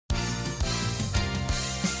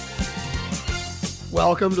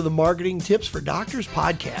Welcome to the Marketing Tips for Doctors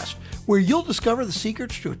podcast, where you'll discover the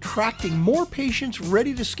secrets to attracting more patients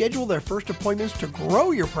ready to schedule their first appointments to grow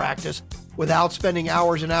your practice without spending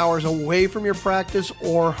hours and hours away from your practice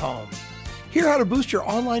or home. Hear how to boost your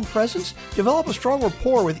online presence, develop a strong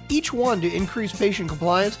rapport with each one to increase patient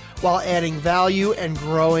compliance while adding value and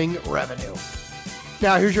growing revenue.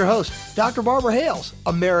 Now here's your host, Dr. Barbara Hales,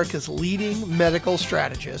 America's leading medical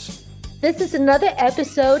strategist. This is another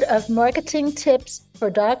episode of Marketing Tips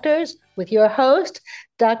for Doctors with your host,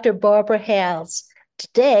 Dr. Barbara Hales.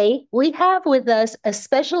 Today, we have with us a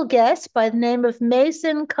special guest by the name of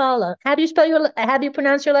Mason Kahlan. How do you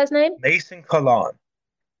pronounce your last name? Mason Kahlan.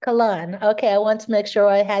 Kahlan. Okay, I want to make sure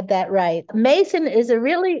I had that right. Mason is a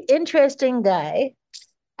really interesting guy.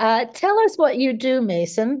 Tell us what you do,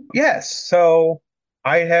 Mason. Yes, so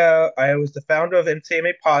I was the founder of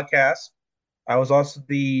MCMA Podcast. I was also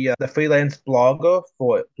the freelance blogger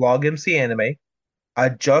for Blog MC Anime. I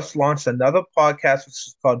just launched another podcast, which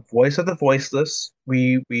is called Voice of the Voiceless.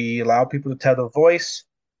 We allow people to tell their voice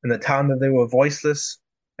and the time that they were voiceless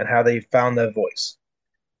and how they found their voice.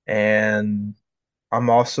 And I'm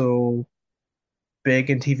also big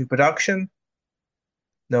in TV production.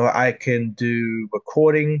 I can do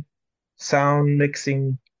recording, sound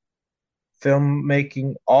mixing,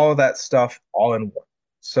 filmmaking, all that stuff all in one.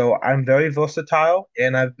 So I'm very versatile,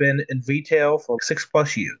 and I've been in retail for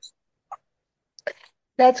 6+ years.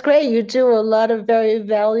 That's great. You do a lot of very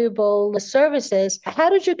valuable services.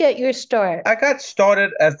 How did you get your start? I got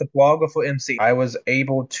started as the blogger for MC. I was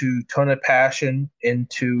able to turn a passion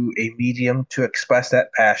into a medium to express that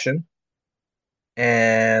passion,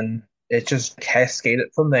 and it just cascaded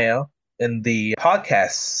from there in the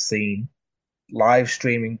podcast scene, live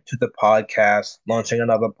streaming to the podcast, launching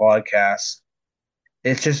another podcast.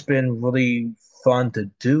 It's just been really fun to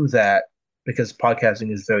do that because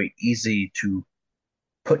podcasting is very easy to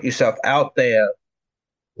put yourself out there,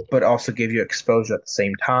 but also give you exposure at the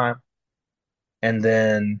same time. And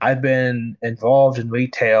then I've been involved in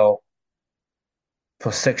retail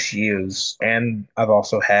for 6 years, and I've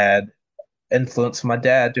also had influence from my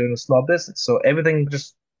dad doing a small business. So everything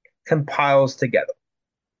just compiles together.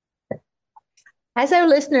 As our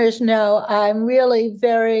listeners know, I'm really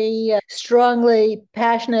very strongly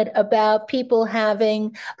passionate about people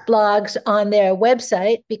having blogs on their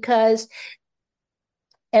website because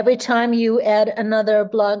every time you add another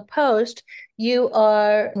blog post, you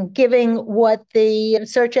are giving what the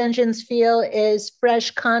search engines feel is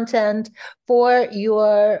fresh content for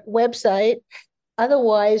your website.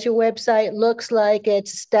 Otherwise, your website looks like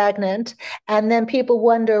it's stagnant. And then people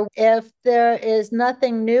wonder if there is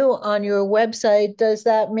nothing new on your website, does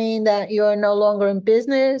that mean that you're no longer in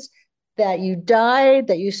business, that you died,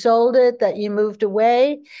 that you sold it, that you moved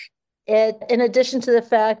away? In addition to the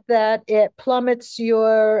fact that it plummets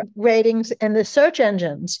your ratings in the search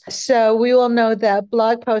engines. So we all know that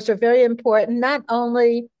blog posts are very important, not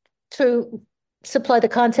only to supply the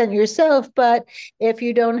content yourself, but if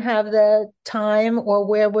you don't have the time or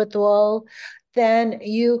wherewithal, then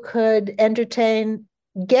you could entertain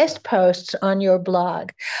guest posts on your blog.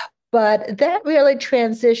 But that really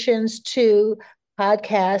transitions to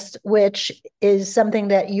podcast, which is something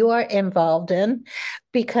that you are involved in,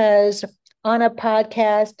 because on a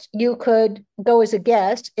podcast, you could go as a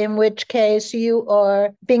guest, in which case you are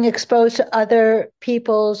being exposed to other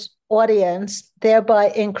people's audience, thereby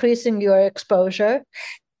increasing your exposure,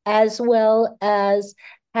 as well as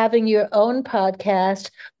having your own podcast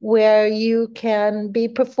where you can be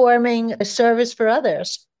performing a service for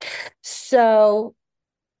others. So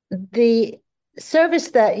the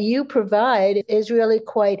service that you provide is really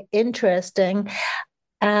quite interesting.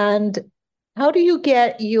 And how do you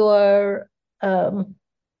get your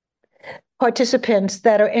participants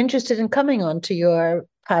that are interested in coming onto your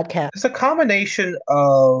podcast? It's a combination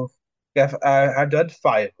of I've done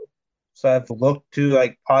Fiverr, so I've looked to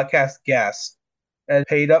like podcast guests and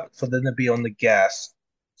paid up for them to be on the guest.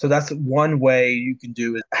 So that's one way you can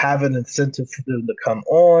do is have an incentive for them to come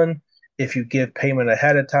on if you give payment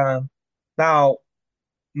ahead of time. Now,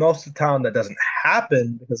 most of the time that doesn't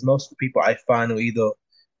happen because most of the people I find are either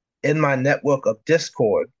in my network of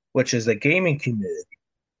Discord, which is a gaming community.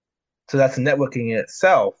 So that's networking in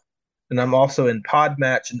itself. And I'm also in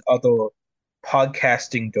Podmatch and other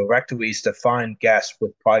podcasting directories to find guests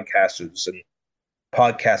with podcasters and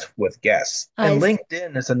podcasts with guests. And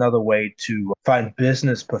LinkedIn is another way to find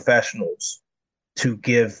business professionals to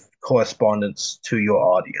give correspondence to your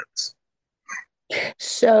audience.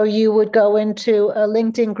 So you would go into a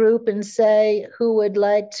LinkedIn group and say, who would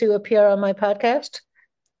like to appear on my podcast?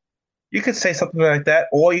 You could say something like that,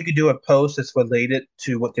 or you could do a post that's related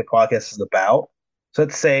to what your podcast is about. So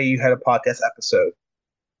let's say you had a podcast episode,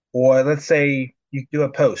 or let's say you do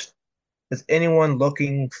a post. Is anyone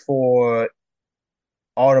looking for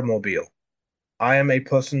automobile? I am a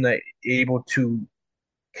person that able to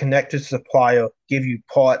connect to supplier, give you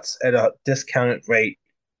parts at a discounted rate.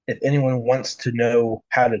 If anyone wants to know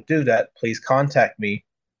how to do that, please contact me.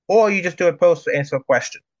 Or you just do a post to answer a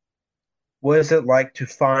question. What is it like to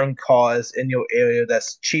find cars in your area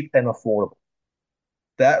that's cheap and affordable?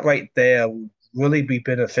 That right there will really be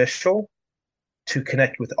beneficial to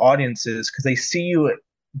connect with audiences because they see you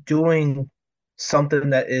doing something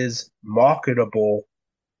that is marketable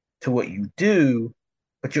to what you do,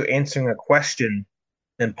 but you're answering a question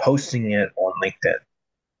and posting it on LinkedIn.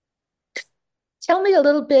 Tell me a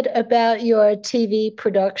little bit about your TV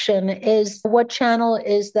production. What channel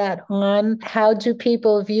is that on? How do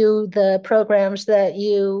people view the programs that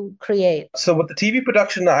you create? So with the TV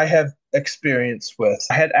production that I have experience with,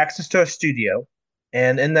 I had access to a studio,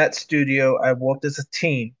 and in that studio, I worked as a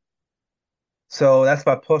team. So that's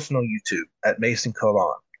my personal YouTube at Mason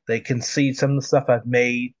Colon. They can see some of the stuff I've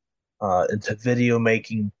made into video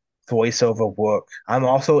making, voiceover work. I'm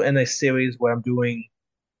also in a series where I'm doing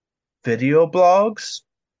video blogs.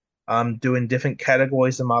 I'm doing different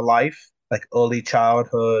categories in my life, like early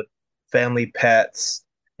childhood, family pets,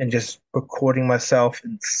 and just recording myself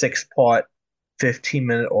in 6-part,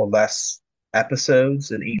 15-minute or less episodes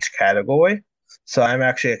in each category. So I'm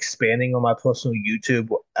actually expanding on my personal YouTube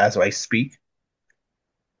as I speak.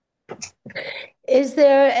 Is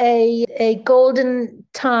there a golden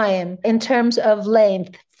time in terms of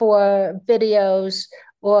length for videos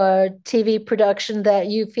or TV production that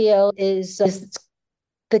you feel is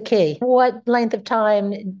the key? What length of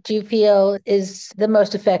time do you feel is the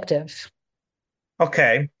most effective?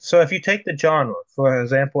 Okay, so if you take the genre, for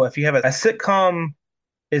example, if you have a sitcom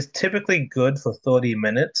is typically good for 30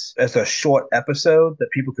 minutes as a short episode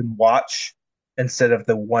that people can watch instead of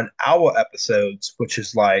the 1 hour episodes, which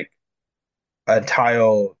is like an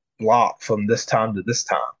entire block from this time to this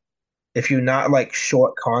time. If you're not like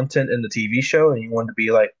short content in the TV show and you want to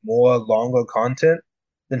be like more longer content,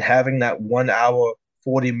 then having that 1 hour,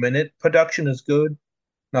 40-minute production is good.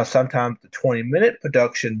 Now, sometimes the 20-minute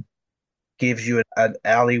production gives you an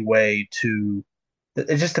alleyway to,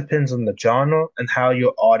 it just depends on the genre and how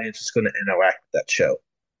your audience is going to interact with that show.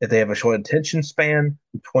 If they have a short attention span,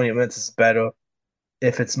 20 minutes is better.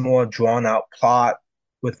 If it's more drawn out plot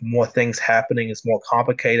with more things happening, it's more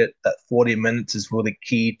complicated, that 40 minutes is really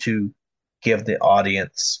key to give the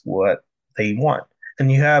audience what they want.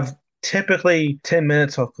 And you have typically 10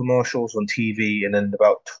 minutes of commercials on TV and then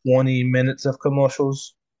about 20 minutes of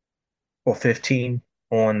commercials or 15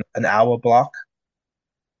 on an hour block.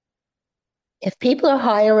 If people are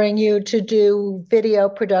hiring you to do video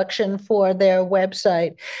production for their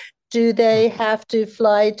website, do they have to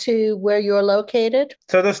fly to where you're located?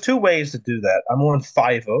 So there's two ways to do that. I'm on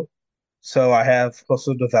Fiverr, so I have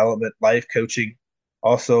personal development, life coaching,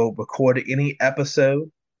 also record any episode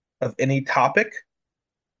of any topic,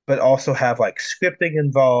 but also have like scripting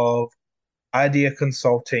involved, idea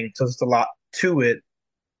consulting. So there's a lot to it.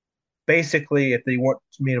 Basically, if they want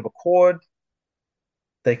me to record,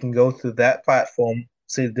 they can go through that platform,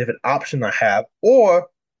 see the different option I have, or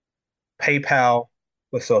PayPal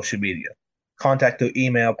with social media. Contact through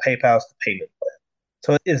email, PayPal's the payment plan.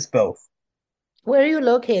 So it is both. Where are you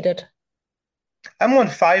located? I'm on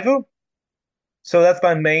Fiverr, so that's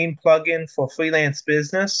my main plugin for freelance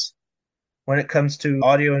business when it comes to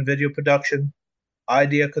audio and video production,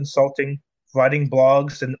 idea consulting, writing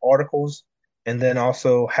blogs and articles, and then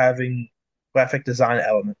also having graphic design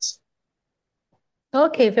elements.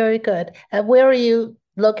 Okay, very good. And where are you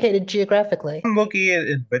located geographically? I'm located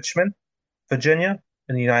in Richmond, Virginia,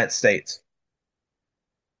 in the United States.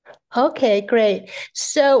 Okay, great.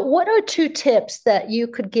 So, what are two tips that you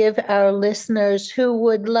could give our listeners who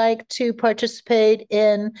would like to participate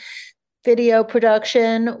in video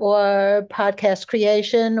production or podcast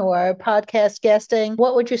creation or podcast guesting?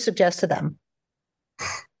 What would you suggest to them?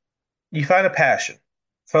 You find a passion.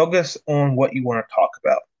 Focus on what you want to talk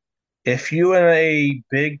about. If you're in a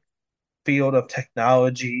big field of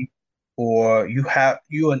technology or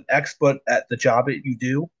you're an expert at the job that you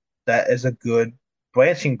do, that is a good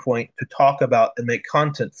branching point to talk about and make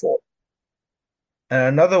content for. And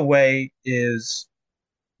another way is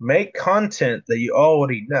make content that you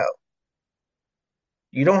already know.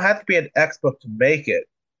 You don't have to be an expert to make it,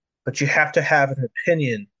 but you have to have an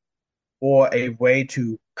opinion or a way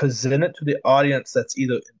to present it to the audience that's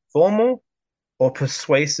either informal or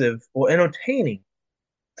persuasive or entertaining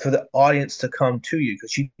for the audience to come to you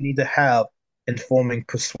because you need to have informing,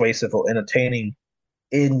 persuasive, or entertaining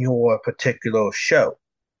in your particular show.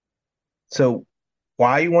 So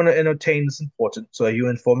why you want to entertain is important. So are you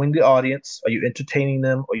informing the audience? Are you entertaining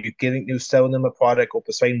them? Are you selling them a product or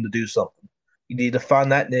persuading them to do something? You need to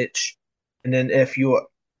find that niche. And then if you're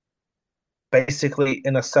basically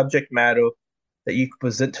in a subject matter that you can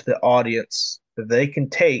present to the audience that they can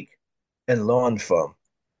take and learn from,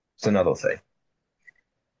 it's another thing.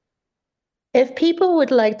 If people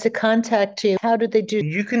would like to contact you, how do they do?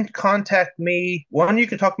 You can contact me. One, you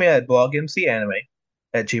can talk to me at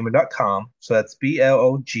blogmcanime@gmail.com. So that's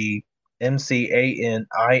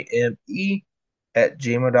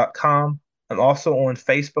blogmcanime@gmail.com. I'm also on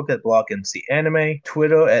Facebook at blogmcanime,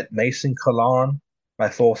 Twitter at Mason Kalan, my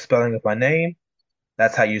full spelling of my name.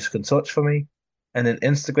 That's how you can search for me. And then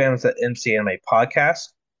Instagram is at MCAnime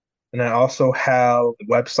Podcast. And I also have a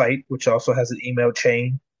website, which also has an email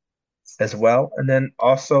chain as well. And then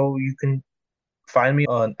also you can find me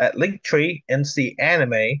at Linktree MC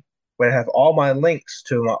Anime, where I have all my links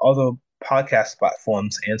to my other podcast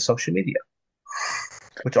platforms and social media,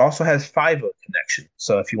 which also has Fiverr connection.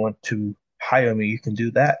 So if you want to hire me, you can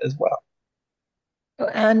do that as well.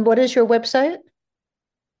 And what is your website?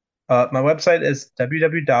 My website is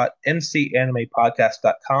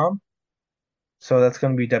www.mcanimepodcast.com. So that's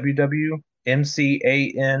going to be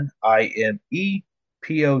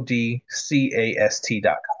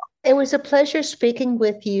www.mcanimepodcast.com. It was a pleasure speaking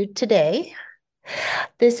with you today.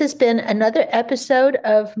 This has been another episode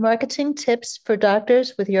of Marketing Tips for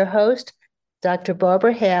Doctors with your host, Dr.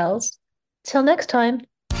 Barbara Hales. Till next time.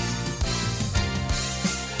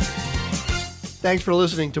 Thanks for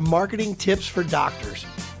listening to Marketing Tips for Doctors.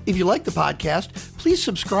 If you like the podcast, please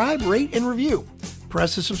subscribe, rate, and review.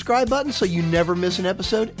 Press the subscribe button so you never miss an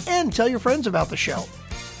episode, and tell your friends about the show.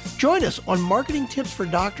 Join us on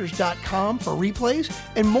marketingtipsfordoctors.com for replays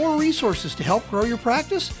and more resources to help grow your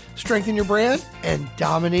practice, strengthen your brand, and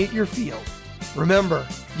dominate your field. Remember,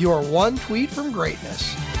 you are one tweet from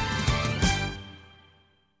greatness.